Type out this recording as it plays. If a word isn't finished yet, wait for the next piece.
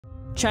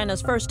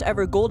China's first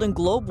ever Golden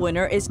Globe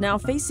winner is now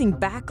facing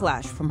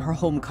backlash from her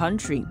home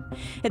country.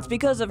 It's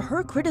because of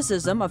her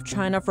criticism of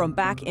China from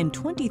back in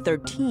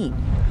 2013.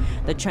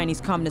 The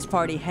Chinese Communist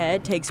Party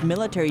head takes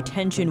military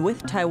tension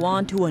with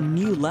Taiwan to a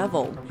new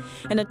level,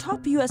 and a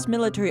top U.S.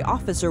 military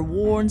officer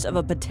warns of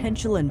a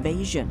potential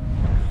invasion.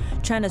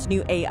 China's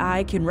new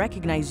AI can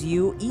recognize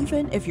you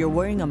even if you're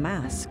wearing a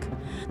mask.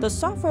 The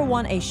software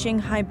won a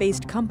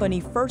Shanghai-based company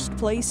first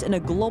place in a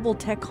global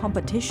tech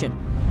competition.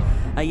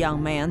 A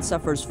young man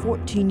suffers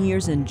 14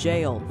 years in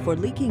jail for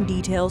leaking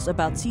details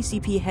about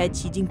CCP head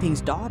Xi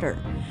Jinping's daughter.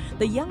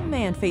 The young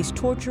man faced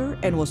torture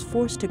and was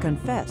forced to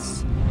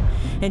confess.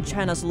 And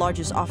China's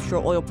largest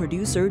offshore oil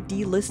producer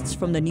delists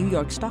from the New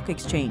York Stock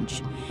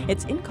Exchange.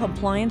 It's in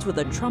compliance with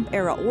a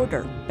Trump-era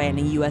order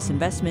banning U.S.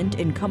 investment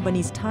in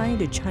companies tied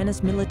to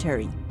China's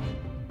military.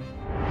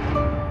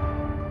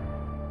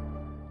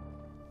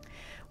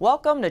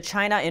 Welcome to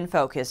China in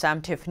Focus.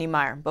 I'm Tiffany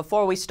Meyer.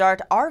 Before we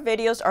start, our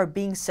videos are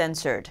being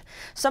censored.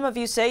 Some of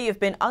you say you've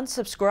been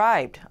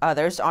unsubscribed.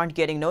 Others aren't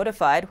getting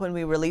notified when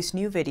we release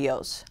new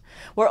videos.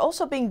 We're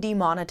also being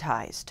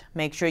demonetized.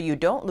 Make sure you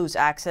don't lose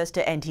access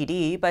to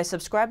NTD by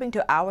subscribing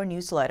to our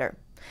newsletter.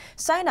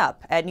 Sign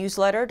up at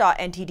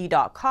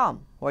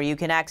newsletter.ntd.com, where you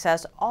can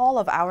access all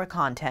of our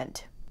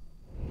content.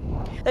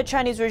 The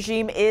Chinese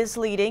regime is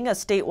leading a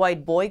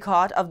statewide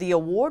boycott of the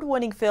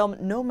award-winning film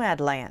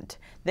Nomadland.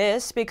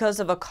 This because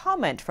of a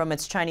comment from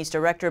its Chinese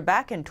director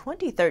back in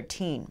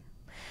 2013.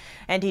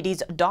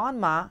 NTD's Don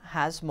Ma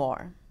has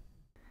more.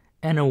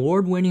 An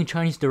award-winning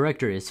Chinese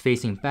director is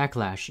facing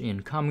backlash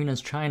in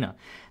communist China.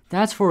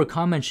 That's for a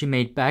comment she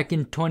made back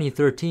in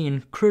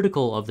 2013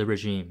 critical of the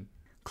regime.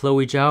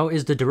 Chloe Zhao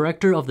is the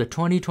director of the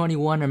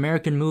 2021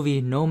 American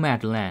movie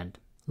Nomadland.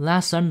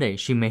 Last Sunday,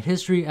 she made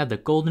history at the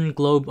Golden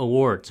Globe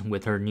Awards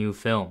with her new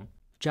film.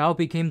 Zhao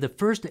became the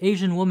first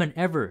Asian woman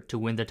ever to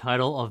win the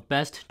title of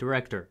Best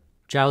Director.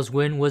 Zhao's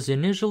win was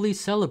initially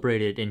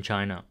celebrated in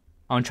China.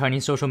 On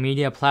Chinese social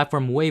media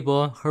platform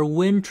Weibo, her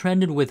win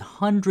trended with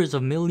hundreds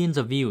of millions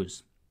of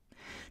views.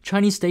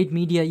 Chinese state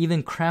media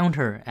even crowned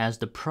her as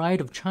the pride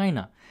of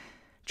China.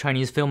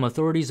 Chinese film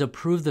authorities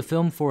approved the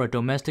film for a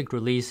domestic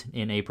release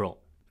in April.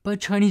 But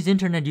Chinese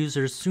internet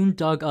users soon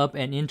dug up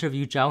an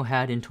interview Zhao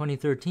had in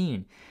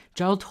 2013.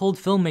 Zhao told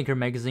Filmmaker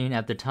magazine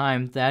at the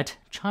time that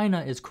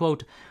China is,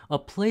 quote, a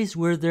place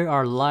where there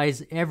are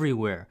lies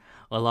everywhere.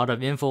 A lot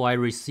of info I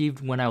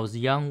received when I was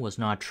young was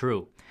not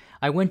true.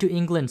 I went to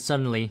England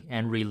suddenly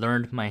and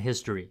relearned my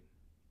history.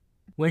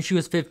 When she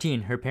was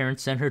 15, her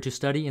parents sent her to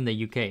study in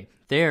the UK.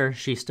 There,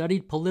 she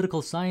studied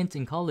political science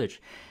in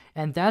college,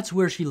 and that's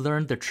where she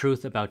learned the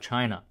truth about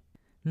China.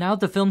 Now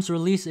the film's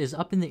release is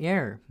up in the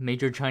air.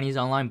 Major Chinese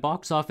online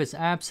box office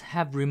apps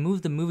have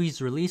removed the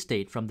movie's release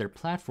date from their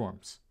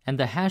platforms. And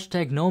the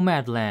hashtag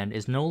Nomadland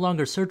is no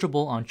longer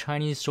searchable on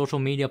Chinese social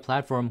media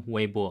platform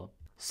Weibo.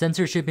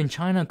 Censorship in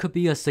China could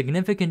be a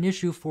significant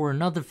issue for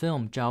another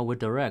film Zhao would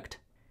direct.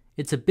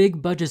 It's a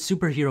big-budget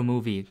superhero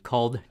movie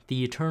called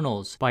The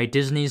Eternals by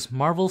Disney's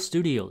Marvel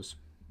Studios.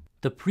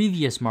 The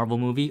previous Marvel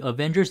movie,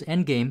 Avengers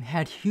Endgame,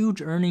 had huge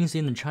earnings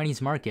in the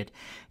Chinese market.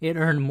 It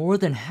earned more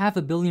than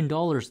 $500 million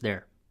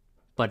there.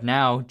 But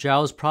now,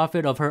 Zhao's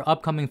profit of her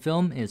upcoming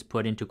film is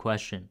put into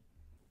question.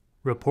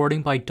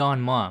 Reporting by Don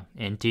Ma,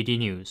 NTD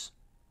News.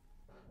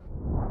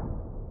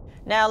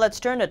 Now let's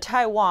turn to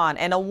Taiwan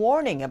and a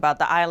warning about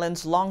the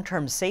island's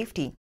long-term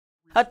safety.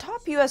 A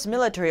top U.S.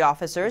 military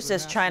officer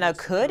says China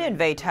could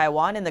invade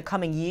Taiwan in the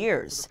coming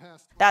years.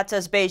 That's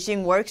as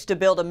Beijing works to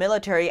build a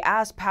military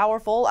as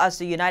powerful as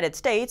the United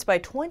States by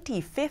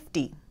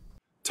 2050.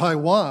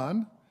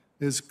 Taiwan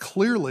is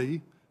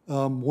clearly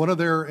one of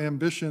their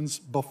ambitions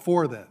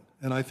before then.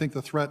 And I think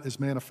the threat is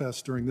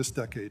manifest during this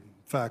decade,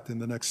 in fact, in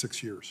the next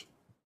 6 years.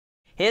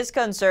 His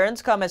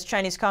concerns come as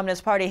Chinese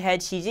Communist Party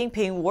head Xi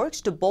Jinping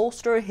works to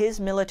bolster his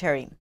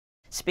military.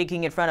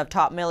 Speaking in front of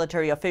top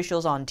military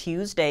officials on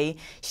Tuesday,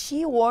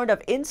 Xi warned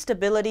of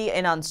instability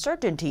and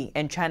uncertainty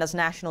in China's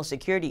national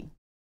security.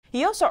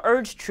 He also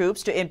urged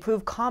troops to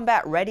improve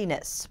combat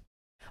readiness.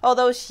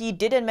 Although Xi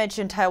didn't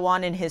mention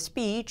Taiwan in his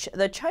speech,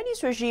 the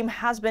Chinese regime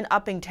has been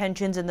upping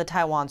tensions in the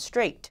Taiwan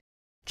Strait.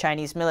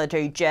 Chinese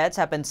military jets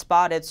have been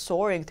spotted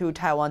soaring through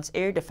Taiwan's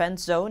air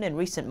defense zone in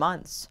recent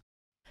months.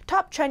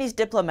 Top Chinese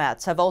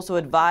diplomats have also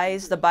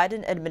advised the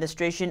Biden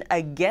administration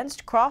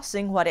against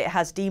crossing what it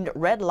has deemed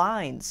red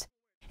lines,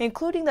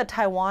 including the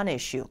Taiwan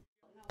issue.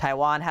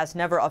 Taiwan has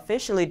never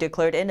officially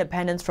declared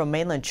independence from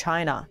mainland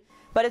China,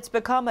 but it's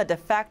become a de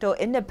facto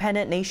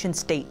independent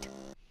nation-state,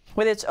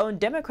 with its own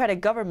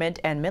democratic government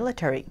and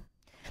military.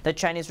 The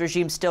Chinese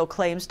regime still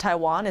claims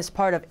Taiwan is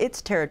part of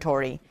its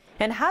territory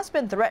and has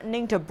been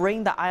threatening to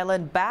bring the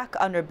island back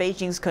under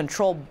Beijing's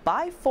control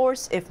by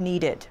force if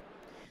needed.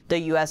 The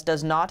U.S.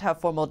 does not have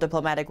formal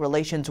diplomatic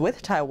relations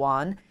with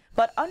Taiwan,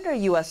 but under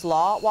U.S.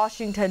 law,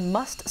 Washington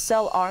must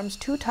sell arms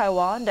to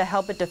Taiwan to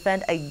help it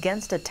defend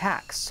against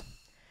attacks.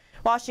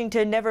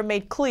 Washington never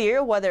made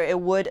clear whether it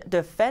would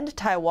defend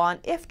Taiwan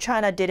if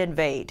China did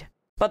invade,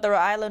 but the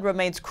island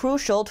remains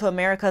crucial to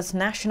America's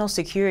national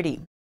security.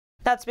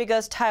 That's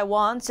because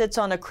Taiwan sits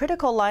on a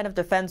critical line of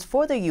defense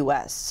for the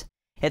U.S.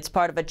 It's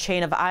part of a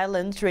chain of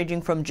islands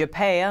ranging from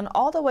Japan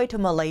all the way to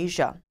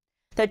Malaysia.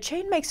 The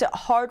chain makes it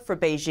hard for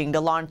Beijing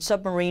to launch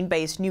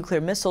submarine-based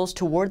nuclear missiles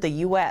toward the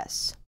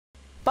U.S.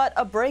 But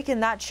a break in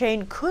that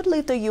chain could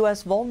leave the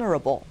U.S.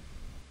 vulnerable.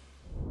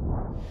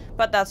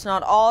 But that's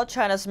not all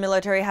China's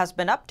military has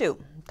been up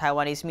to.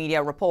 Taiwanese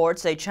media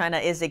reports say China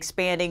is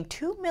expanding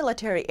 2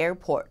 military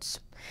airports.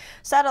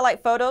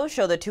 Satellite photos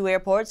show the 2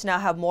 airports now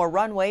have more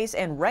runways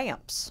and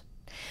ramps.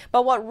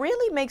 But what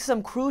really makes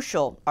them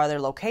crucial are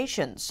their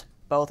locations.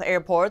 Both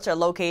airports are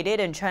located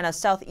in China's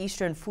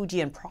southeastern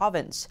Fujian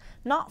province,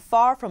 not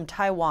far from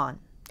Taiwan.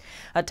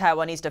 A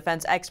Taiwanese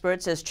defense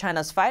expert says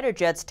China's fighter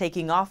jets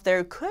taking off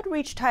there could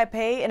reach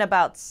Taipei in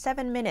about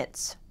 7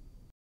 minutes.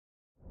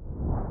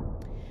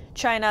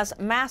 China's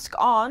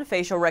mask-on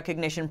facial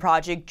recognition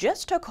project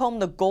just took home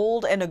the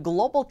gold in a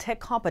global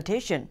tech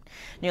competition.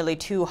 Nearly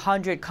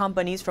 200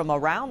 companies from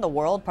around the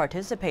world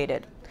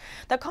participated.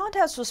 The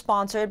contest was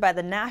sponsored by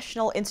the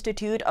National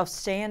Institute of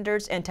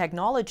Standards and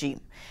Technology,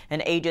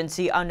 an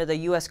agency under the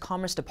U.S.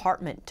 Commerce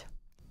Department.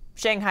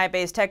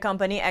 Shanghai-based tech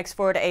company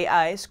X4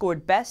 AI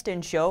scored Best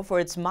in Show for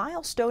its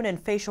milestone in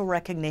facial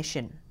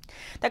recognition.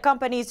 The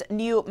company's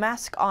new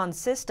mask-on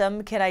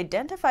system can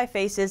identify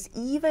faces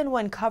even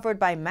when covered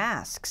by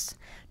masks,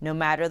 no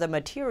matter the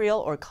material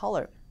or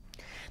color.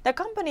 The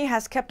company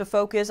has kept a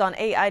focus on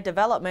AI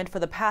development for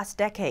the past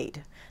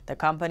decade. The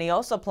company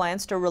also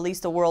plans to release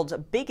the world's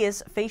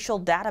biggest facial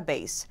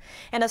database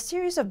and a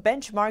series of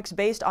benchmarks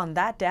based on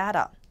that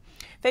data.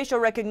 Facial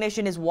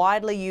recognition is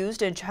widely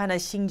used in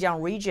China's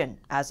Xinjiang region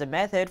as a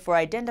method for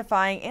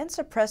identifying and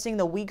suppressing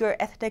the Uyghur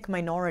ethnic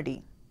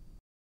minority.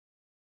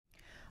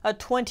 A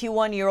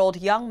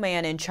 21-year-old young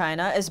man in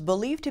China is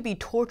believed to be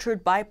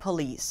tortured by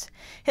police.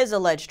 His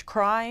alleged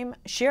crime,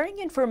 sharing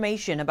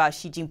information about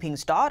Xi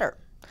Jinping's daughter.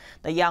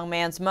 The young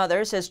man's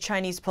mother says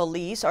Chinese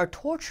police are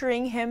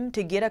torturing him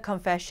to get a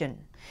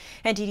confession.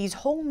 NTD's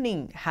Hong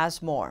Ning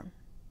has more.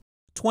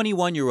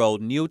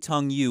 21-year-old Niu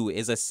Tengyu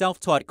is a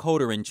self-taught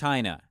coder in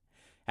China.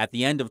 At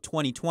the end of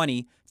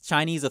 2020,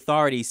 Chinese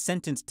authorities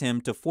sentenced him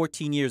to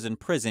 14 years in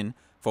prison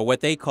for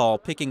what they call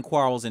picking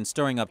quarrels and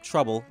stirring up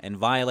trouble and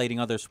violating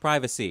others'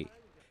 privacy.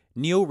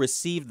 Niu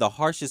received the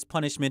harshest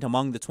punishment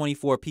among the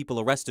 24 people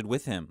arrested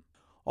with him.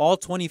 All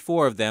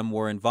 24 of them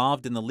were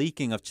involved in the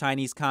leaking of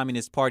Chinese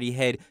Communist Party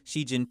head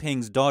Xi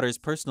Jinping's daughter's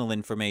personal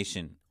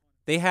information.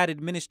 They had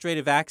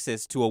administrative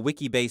access to a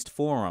wiki-based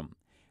forum.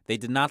 They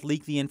did not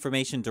leak the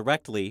information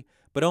directly,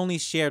 but only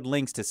shared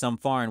links to some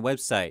foreign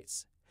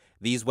websites.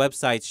 These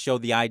websites show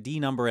the ID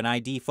number and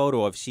ID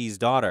photo of Xi's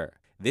daughter.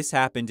 This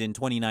happened in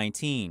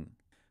 2019.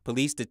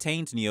 Police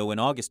detained Niu in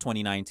August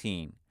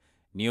 2019.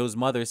 Niu's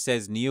mother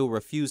says Niu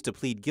refused to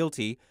plead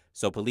guilty,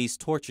 so police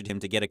tortured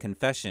him to get a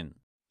confession.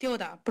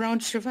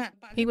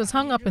 He was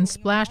hung up and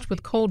splashed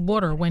with cold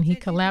water when he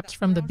collapsed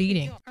from the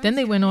beating. Then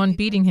they went on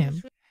beating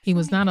him. He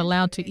was not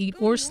allowed to eat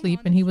or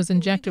sleep, and he was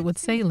injected with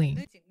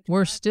saline.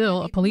 Worse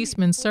still, a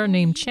policeman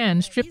surnamed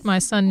Chen stripped my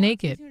son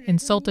naked,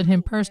 insulted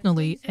him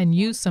personally, and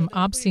used some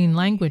obscene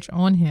language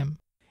on him.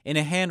 In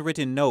a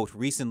handwritten note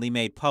recently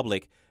made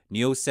public,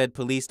 Niu said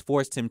police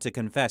forced him to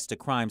confess to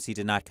crimes he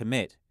did not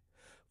commit.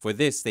 For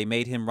this, they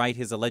made him write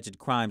his alleged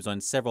crimes on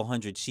several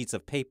hundred sheets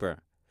of paper.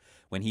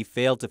 When he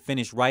failed to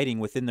finish writing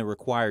within the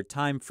required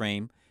time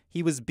frame,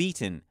 he was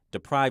beaten,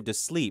 deprived of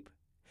sleep.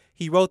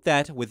 He wrote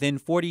that within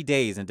 40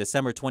 days in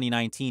December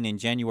 2019 and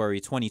January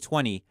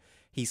 2020,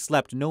 he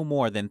slept no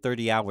more than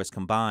 30 hours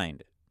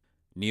combined.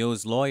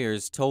 Niu's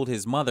lawyers told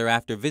his mother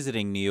after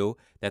visiting Niu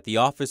that the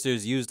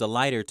officers used a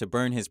lighter to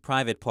burn his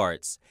private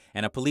parts,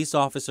 and a police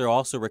officer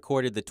also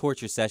recorded the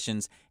torture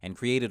sessions and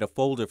created a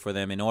folder for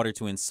them in order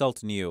to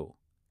insult Niu.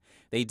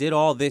 They did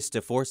all this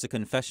to force a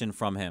confession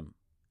from him.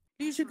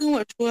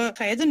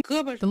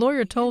 The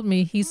lawyer told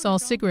me he saw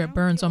cigarette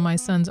burns on my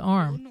son's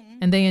arm,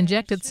 and they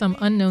injected some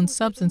unknown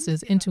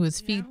substances into his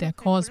feet that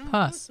caused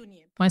pus.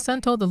 My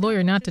son told the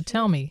lawyer not to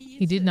tell me.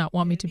 He did not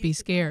want me to be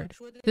scared.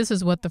 This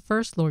is what the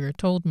first lawyer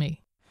told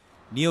me.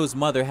 Niu's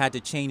mother had to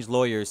change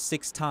lawyers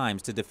 6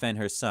 times to defend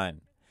her son.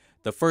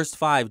 The first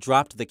 5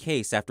 dropped the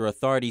case after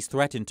authorities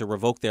threatened to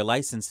revoke their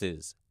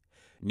licenses.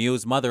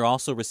 Niu's mother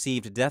also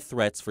received death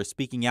threats for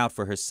speaking out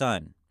for her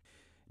son.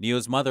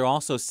 Niu's mother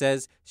also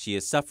says she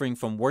is suffering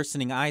from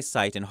worsening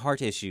eyesight and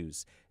heart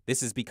issues.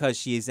 This is because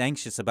she is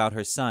anxious about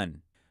her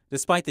son.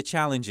 Despite the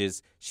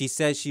challenges, she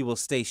says she will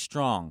stay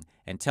strong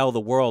and tell the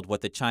world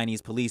what the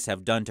Chinese police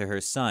have done to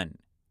her son.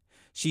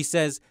 She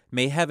says,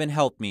 "May heaven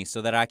help me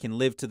so that I can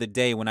live to the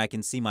day when I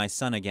can see my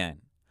son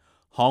again."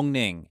 Hong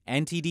Ning,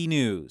 NTD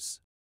News.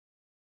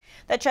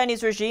 The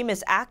Chinese regime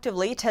is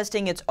actively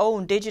testing its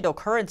own digital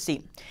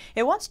currency.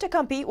 It wants to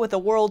compete with the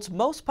world's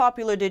most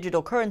popular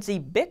digital currency,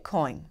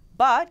 Bitcoin.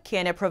 But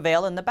can it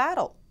prevail in the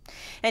battle?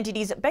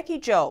 NTD's Becky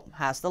Zhou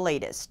has the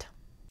latest.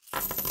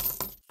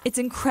 It's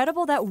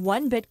incredible that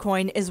one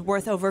Bitcoin is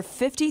worth over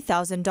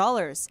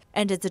 $50,000,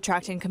 and it's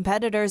attracting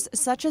competitors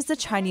such as the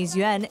Chinese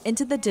yuan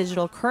into the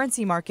digital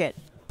currency market.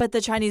 But the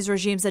Chinese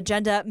regime's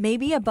agenda may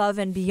be above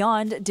and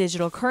beyond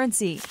digital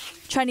currency.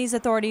 Chinese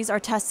authorities are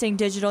testing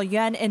digital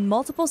yuan in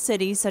multiple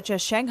cities such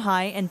as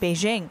Shanghai and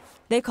Beijing.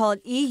 They call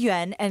it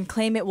e-yuan and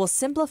claim it will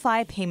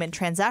simplify payment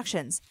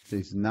transactions.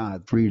 It's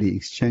not freely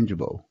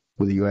exchangeable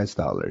with US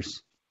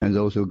dollars. And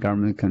also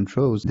government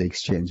controls the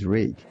exchange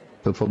rate.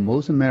 So for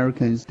most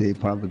Americans, they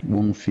probably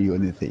won't feel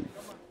anything.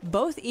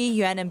 Both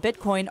e-yuan and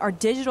Bitcoin are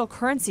digital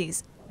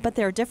currencies, but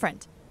they're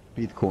different.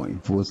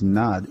 Bitcoin was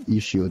not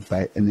issued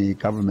by any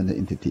government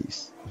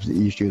entities. It was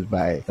issued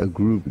by a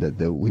group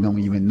that we don't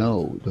even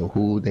know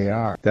who they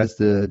are. That's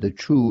the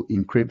true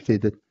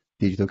encrypted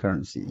digital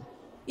currency.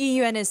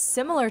 e-yuan is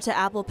similar to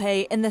Apple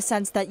Pay in the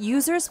sense that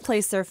users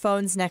place their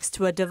phones next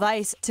to a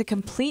device to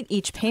complete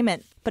each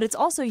payment. But it's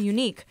also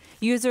unique.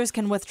 Users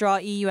can withdraw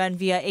e-yuan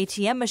via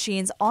ATM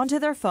machines onto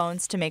their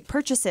phones to make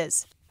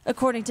purchases.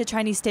 According to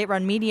Chinese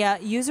state-run media,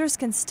 users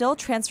can still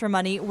transfer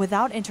money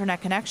without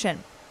internet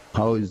connection.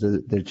 How is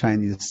the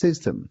Chinese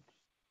system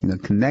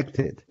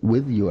connected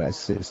with the U.S.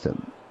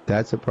 system?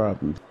 That's a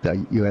problem that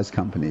U.S.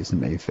 companies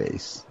may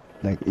face,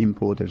 like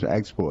importers,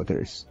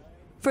 exporters.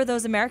 For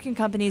those American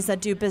companies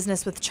that do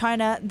business with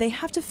China, they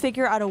have to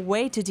figure out a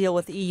way to deal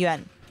with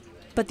e-yuan.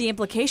 But the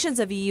implications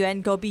of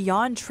e-yuan go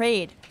beyond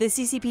trade. The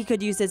CCP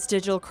could use its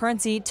digital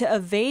currency to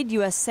evade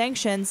U.S.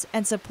 sanctions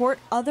and support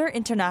other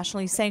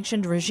internationally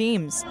sanctioned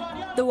regimes.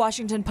 The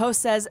Washington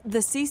Post says the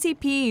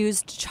CCP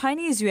used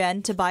Chinese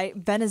yuan to buy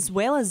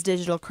Venezuela's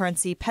digital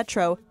currency,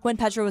 Petro, when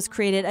Petro was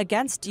created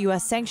against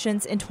U.S.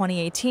 sanctions in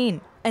 2018.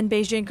 And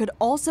Beijing could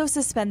also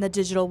suspend the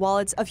digital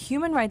wallets of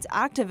human rights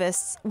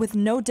activists with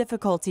no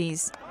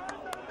difficulties.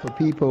 For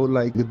people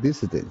like the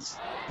dissidents,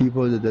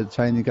 people that the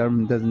Chinese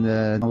government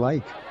doesn't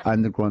like,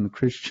 underground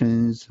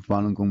Christians,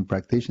 Falun Gong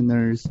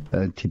practitioners,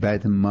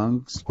 Tibetan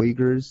monks,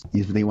 Uyghurs,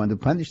 if they want to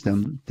punish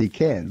them, they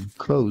can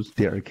close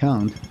their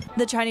account.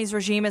 The Chinese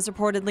regime is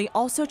reportedly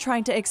also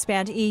trying to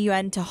expand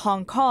e-yuan to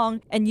Hong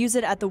Kong and use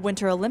it at the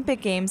Winter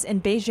Olympic Games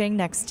in Beijing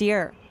next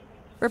year.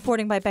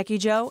 Reporting by Becky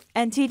Zhou,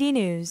 NTD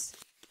News.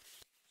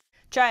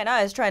 China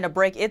is trying to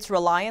break its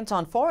reliance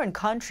on foreign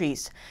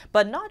countries,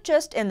 but not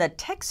just in the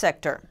tech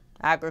sector.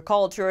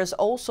 Agriculture is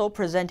also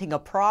presenting a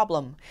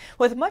problem,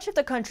 with much of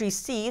the country's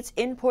seeds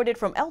imported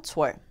from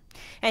elsewhere.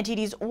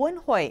 NTD's Wen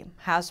Hui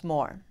has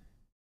more.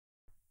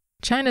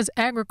 China's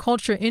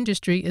agriculture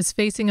industry is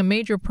facing a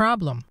major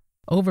problem: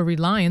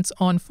 over-reliance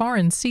on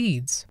foreign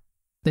seeds.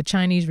 The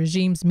Chinese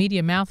regime's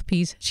media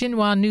mouthpiece,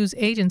 Xinhua News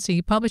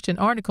Agency, published an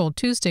article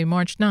Tuesday,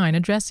 March 9,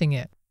 addressing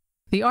it.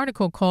 The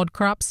article called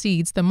crop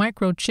seeds the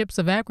microchips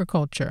of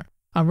agriculture,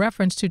 a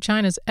reference to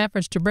China's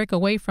efforts to break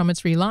away from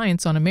its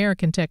reliance on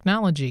American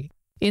technology.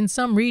 In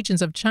some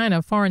regions of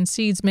China, foreign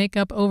seeds make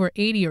up over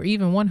 80 or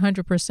even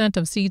 100%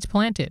 of seeds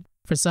planted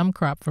for some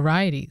crop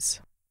varieties.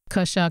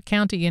 Kesha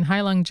County in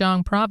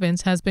Heilongjiang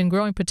Province has been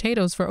growing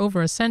potatoes for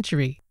over a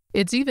century.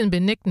 It's even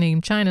been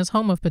nicknamed China's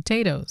home of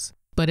potatoes,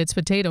 but its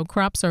potato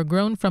crops are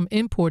grown from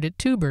imported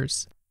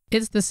tubers.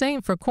 It's the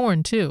same for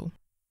corn, too.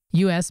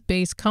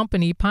 U.S.-based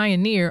company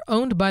Pioneer,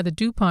 owned by the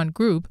DuPont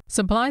Group,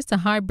 supplies the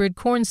hybrid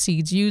corn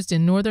seeds used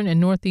in northern and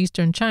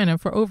northeastern China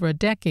for over a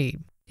decade.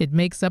 It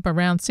makes up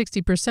around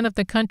 60% of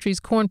the country's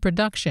corn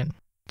production.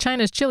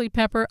 China's chili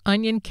pepper,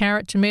 onion,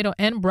 carrot, tomato,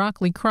 and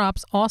broccoli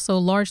crops also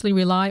largely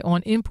rely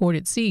on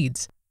imported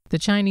seeds. The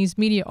Chinese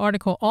media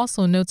article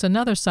also notes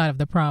another side of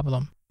the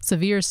problem: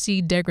 severe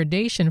seed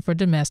degradation for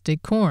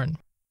domestic corn.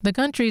 The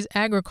country's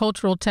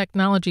agricultural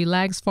technology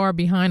lags far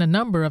behind a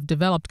number of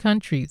developed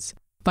countries.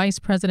 Vice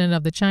President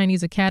of the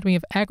Chinese Academy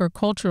of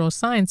Agricultural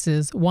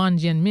Sciences, Wang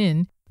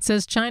Jianmin,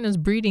 says China's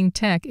breeding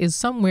tech is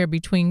somewhere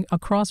between a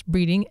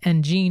crossbreeding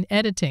and gene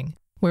editing,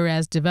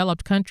 whereas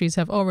developed countries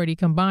have already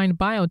combined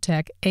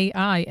biotech,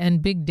 AI,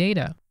 and big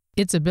data.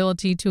 Its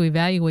ability to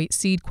evaluate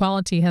seed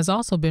quality has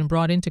also been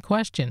brought into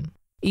question.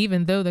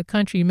 Even though the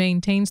country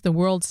maintains the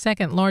world's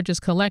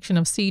second-largest collection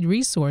of seed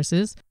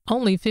resources,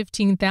 only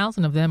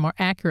 15,000 of them are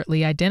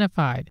accurately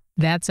identified.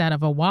 That's out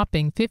of a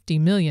whopping 50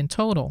 million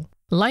total.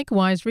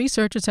 Likewise,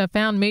 researchers have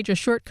found major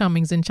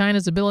shortcomings in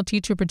China's ability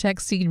to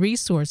protect seed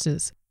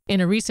resources. In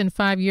a recent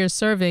 5-year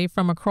survey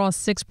from across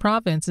 6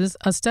 provinces,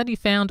 a study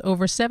found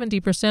over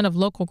 70% of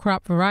local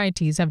crop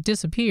varieties have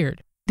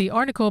disappeared. The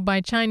article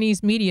by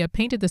Chinese media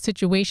painted the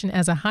situation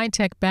as a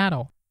high-tech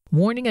battle,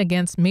 warning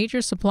against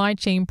major supply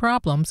chain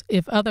problems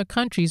if other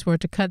countries were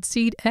to cut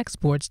seed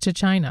exports to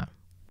China.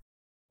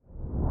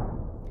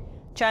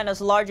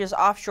 China's largest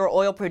offshore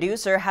oil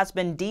producer has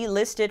been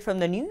delisted from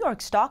the New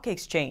York Stock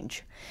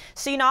Exchange.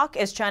 CNOOC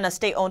is China's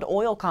state-owned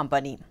oil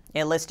company.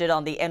 It listed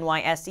on the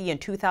NYSE in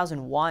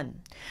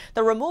 2001.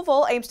 The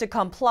removal aims to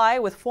comply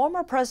with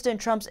former President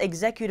Trump's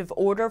executive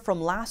order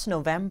from last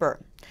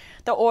November.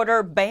 The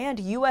order banned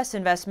U.S.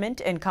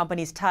 investment in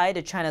companies tied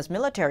to China's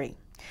military.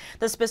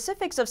 The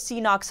specifics of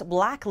CNOOC's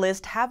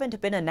blacklist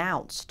haven't been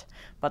announced,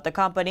 but the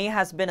company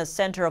has been a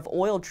center of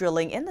oil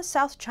drilling in the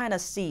South China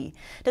Sea,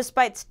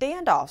 despite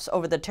standoffs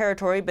over the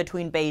territory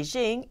between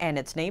Beijing and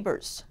its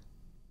neighbors.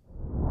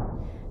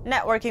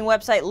 Networking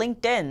website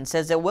LinkedIn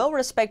says it will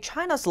respect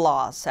China's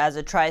laws as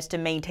it tries to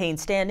maintain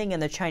standing in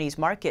the Chinese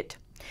market.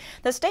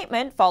 The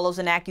statement follows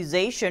an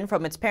accusation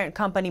from its parent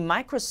company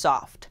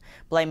Microsoft,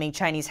 blaming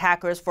Chinese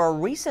hackers for a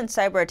recent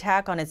cyber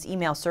attack on its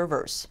email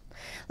servers.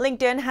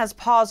 LinkedIn has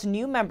paused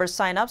new member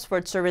signups for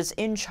its service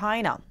in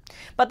China,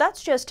 but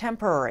that's just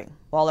temporary,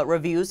 while it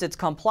reviews its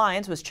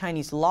compliance with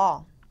Chinese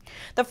law.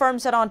 The firm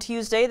said on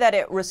Tuesday that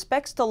it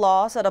respects the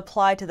laws that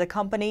apply to the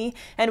company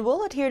and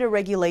will adhere to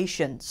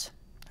regulations.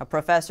 A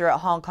professor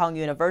at Hong Kong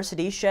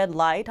University shed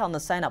light on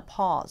the sign-up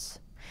pause.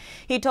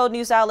 He told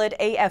news outlet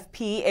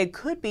AFP it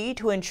could be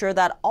to ensure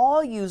that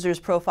all users'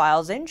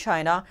 profiles in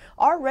China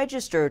are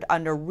registered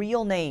under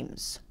real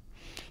names.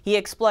 He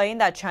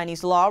explained that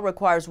Chinese law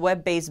requires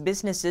web-based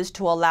businesses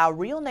to allow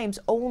real names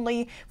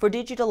only for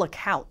digital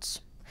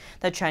accounts.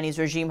 The Chinese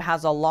regime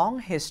has a long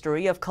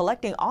history of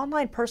collecting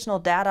online personal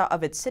data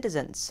of its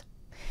citizens.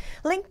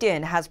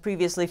 LinkedIn has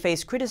previously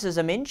faced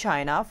criticism in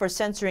China for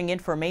censoring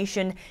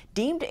information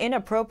deemed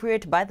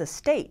inappropriate by the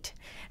state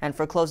and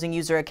for closing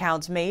user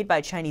accounts made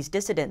by Chinese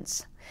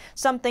dissidents,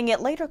 something it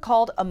later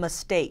called a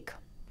mistake.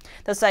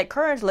 The site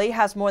currently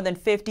has more than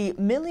 50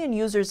 million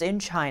users in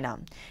China.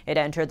 It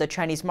entered the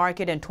Chinese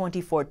market in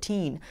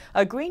 2014,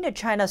 agreeing to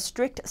China's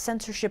strict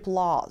censorship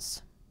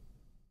laws.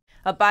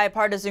 A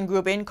bipartisan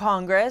group in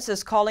Congress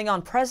is calling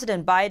on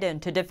President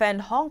Biden to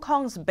defend Hong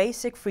Kong's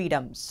basic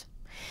freedoms.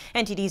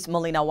 NTD's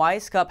Melina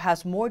Weiskup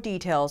has more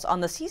details on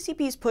the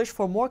CCP's push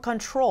for more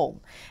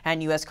control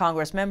and U.S.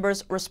 Congress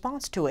members'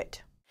 response to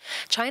it.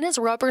 China's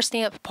rubber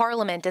stamp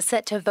parliament is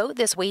set to vote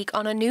this week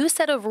on a new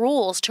set of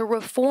rules to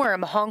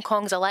reform Hong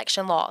Kong's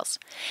election laws.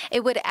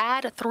 It would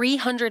add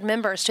 300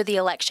 members to the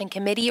election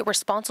committee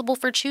responsible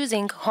for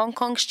choosing Hong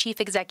Kong's chief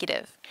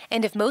executive.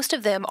 And if most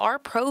of them are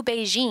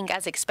pro-Beijing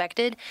as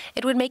expected,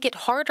 it would make it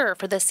harder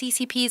for the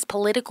CCP's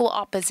political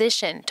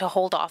opposition to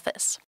hold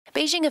office.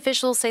 Beijing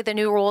officials say the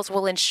new rules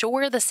will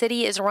ensure the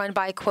city is run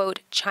by, quote,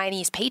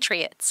 Chinese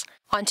patriots.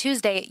 On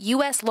Tuesday,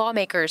 U.S.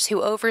 lawmakers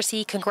who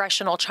oversee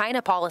congressional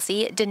China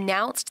policy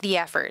denounced the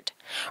effort.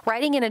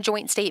 Writing in a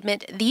joint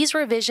statement, these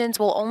revisions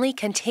will only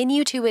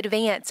continue to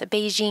advance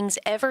Beijing's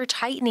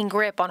ever-tightening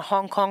grip on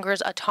Hong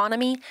Kongers'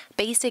 autonomy,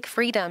 basic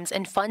freedoms,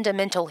 and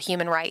fundamental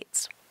human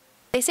rights.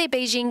 They say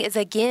Beijing is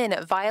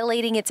again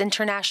violating its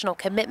international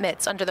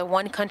commitments under the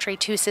One Country,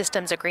 Two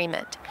Systems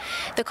agreement.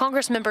 The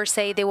Congress members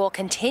say they will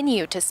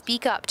continue to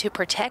speak up to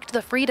protect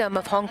the freedom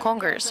of Hong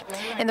Kongers,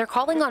 and they're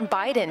calling on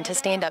Biden to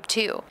stand up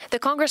too. The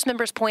Congress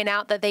members point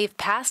out that they've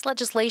passed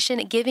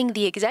legislation giving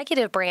the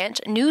executive branch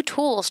new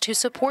tools to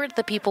support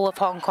the people of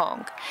Hong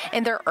Kong,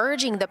 and they're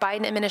urging the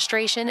Biden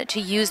administration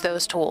to use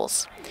those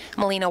tools.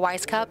 Melina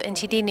Weiskup,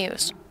 NTD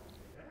News.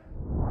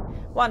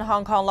 One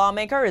Hong Kong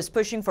lawmaker is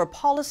pushing for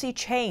policy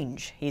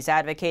change. He's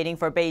advocating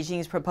for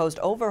Beijing's proposed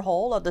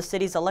overhaul of the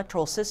city's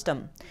electoral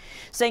system,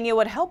 saying it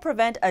would help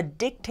prevent a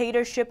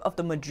dictatorship of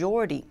the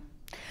majority.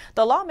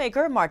 The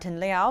lawmaker, Martin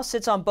Liao,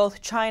 sits on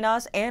both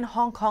China's and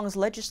Hong Kong's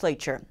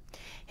legislature.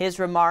 His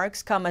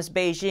remarks come as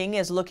Beijing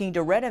is looking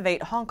to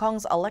renovate Hong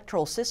Kong's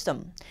electoral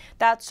system.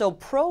 That's so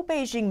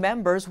pro-Beijing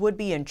members would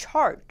be in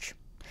charge.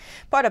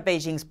 Part of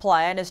Beijing's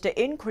plan is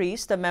to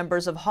increase the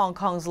members of Hong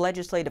Kong's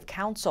Legislative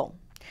Council.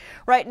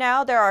 Right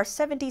now, there are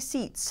 70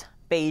 seats.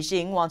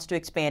 Beijing wants to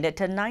expand it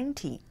to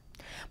 90.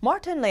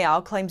 Martin Liao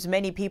claims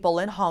many people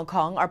in Hong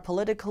Kong are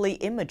politically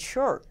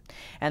immature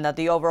and that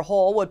the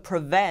overhaul would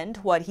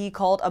prevent what he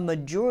called a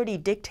majority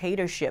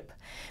dictatorship,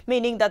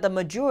 meaning that the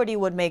majority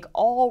would make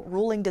all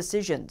ruling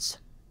decisions.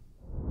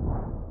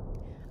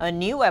 A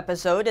new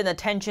episode in the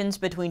tensions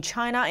between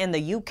China and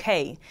the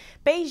UK.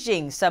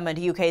 Beijing summoned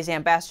UK's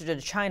ambassador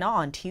to China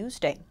on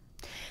Tuesday.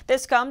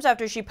 This comes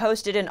after she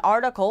posted an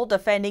article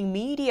defending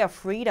media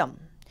freedom.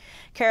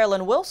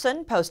 Carolyn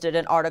Wilson posted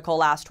an article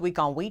last week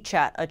on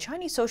WeChat, a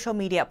Chinese social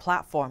media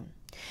platform.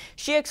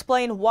 She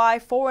explained why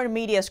foreign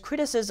media's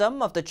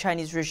criticism of the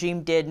Chinese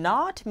regime did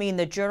not mean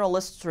the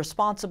journalists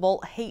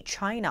responsible hate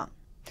China.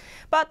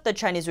 But the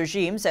Chinese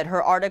regime said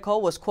her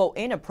article was, quote,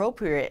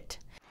 inappropriate.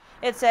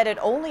 It said it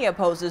only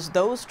opposes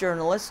those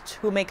journalists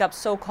who make up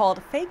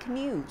so-called fake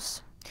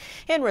news.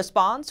 In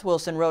response,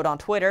 Wilson wrote on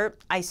Twitter,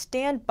 "I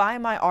stand by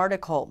my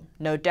article.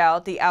 No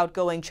doubt the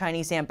outgoing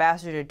Chinese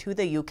ambassador to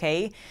the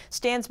UK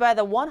stands by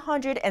the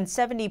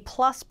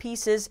 170-plus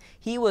pieces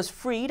he was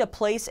free to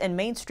place in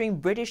mainstream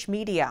British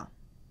media."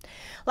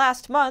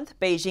 Last month,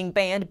 Beijing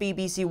banned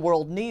BBC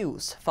World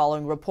News,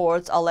 following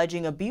reports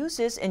alleging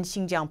abuses in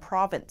Xinjiang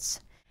province.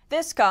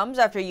 This comes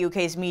after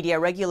UK's media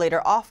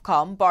regulator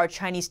Ofcom barred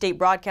Chinese state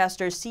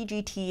broadcaster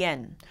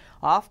CGTN.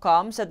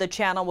 Ofcom said the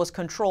channel was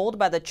controlled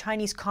by the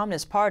Chinese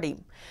Communist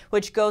Party,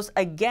 which goes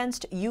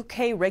against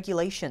UK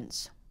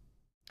regulations.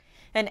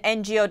 An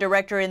NGO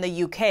director in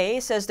the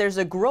UK says there's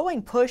a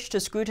growing push to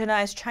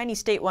scrutinize Chinese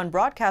state-run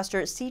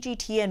broadcaster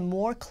CGTN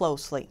more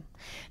closely.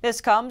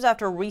 This comes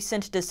after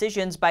recent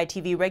decisions by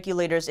TV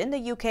regulators in the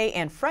UK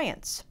and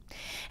France.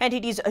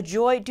 NTD's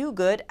Joy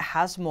Dogood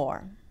has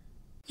more.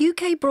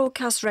 UK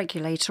broadcast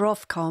regulator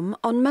Ofcom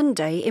on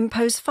Monday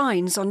imposed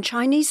fines on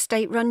Chinese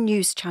state-run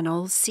news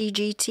channel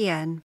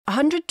CGTN,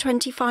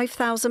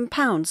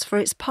 £125,000 for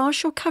its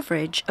partial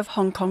coverage of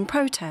Hong Kong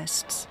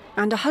protests.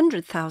 and a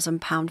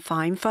 £100,000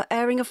 fine for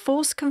airing a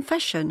false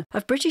confession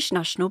of British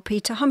national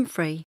Peter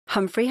Humphrey.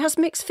 Humphrey has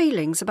mixed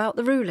feelings about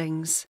the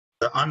rulings.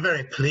 I'm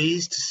very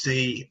pleased to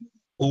see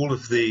all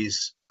of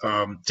these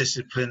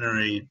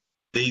disciplinary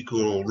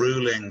legal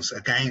rulings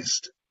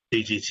against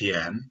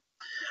CGTN.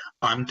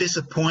 I'm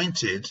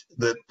disappointed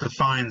that the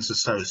fines are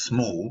so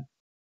small.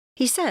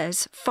 He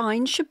says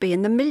fines should be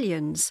in the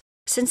millions,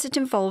 since it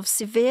involves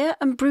severe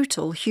and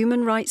brutal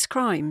human rights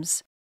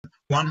crimes.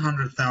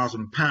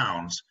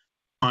 £100,000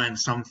 fine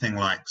something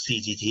like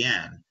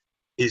CGTN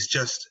is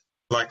just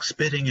like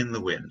spitting in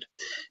the wind,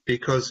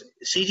 because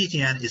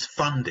CGTN is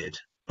funded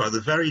by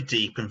the very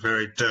deep and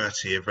very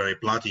dirty and very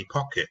bloody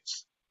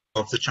pockets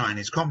of the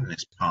Chinese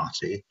Communist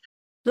Party.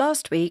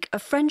 Last week, a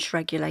French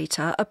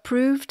regulator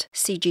approved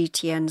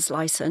CGTN's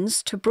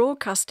licence to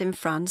broadcast in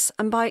France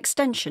and by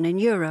extension in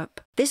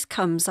Europe. This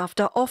comes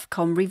after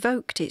Ofcom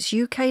revoked its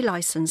UK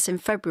licence in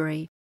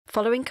February,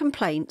 following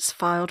complaints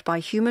filed by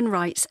human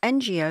rights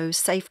NGO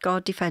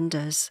Safeguard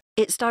Defenders.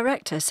 Its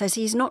director says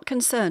he's not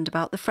concerned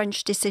about the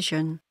French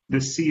decision. The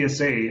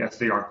CSA, as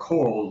they are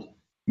called,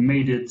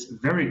 made it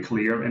very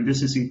clear, and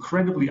this is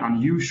incredibly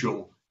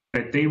unusual,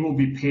 that they will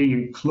be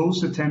paying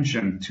close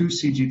attention to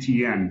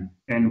CGTN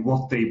and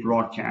what they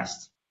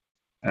broadcast.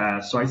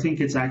 So I think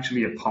it's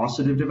actually a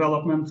positive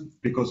development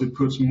because it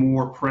puts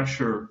more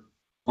pressure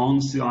on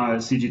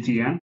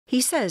CGTN. He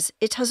says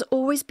it has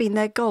always been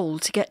their goal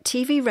to get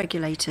TV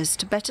regulators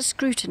to better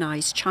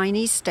scrutinise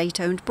Chinese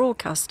state-owned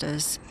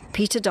broadcasters.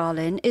 Peter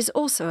Darlin is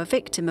also a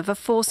victim of a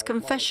false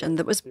confession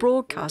that was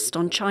broadcast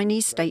on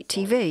Chinese state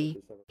TV.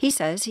 He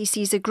says he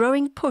sees a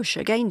growing push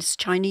against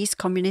Chinese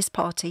Communist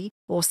Party,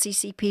 or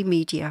CCP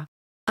media.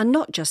 And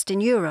not just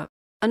in Europe.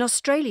 An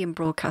Australian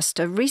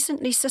broadcaster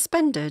recently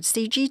suspended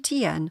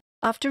CGTN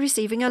after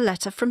receiving a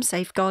letter from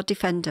Safeguard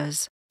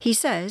Defenders. He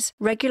says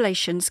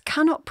regulations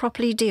cannot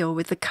properly deal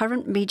with the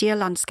current media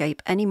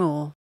landscape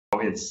anymore.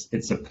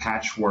 It's a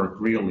patchwork,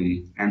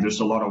 really, and there's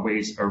a lot of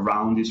ways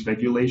around these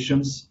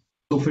regulations.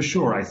 So for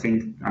sure, I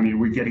mean,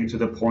 we're getting to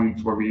the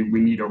point where we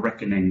need a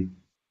reckoning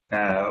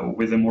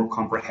with a more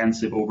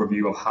comprehensive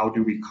overview of how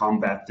do we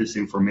combat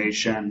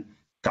disinformation,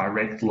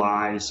 direct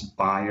lies,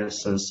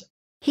 biases.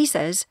 He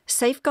says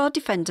Safeguard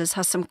Defenders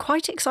has some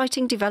quite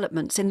exciting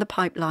developments in the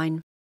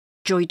pipeline.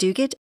 Joy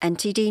Duguid,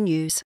 NTD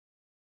News.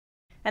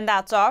 And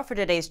that's all for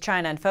today's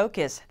China in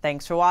Focus.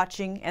 Thanks for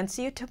watching and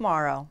see you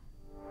tomorrow.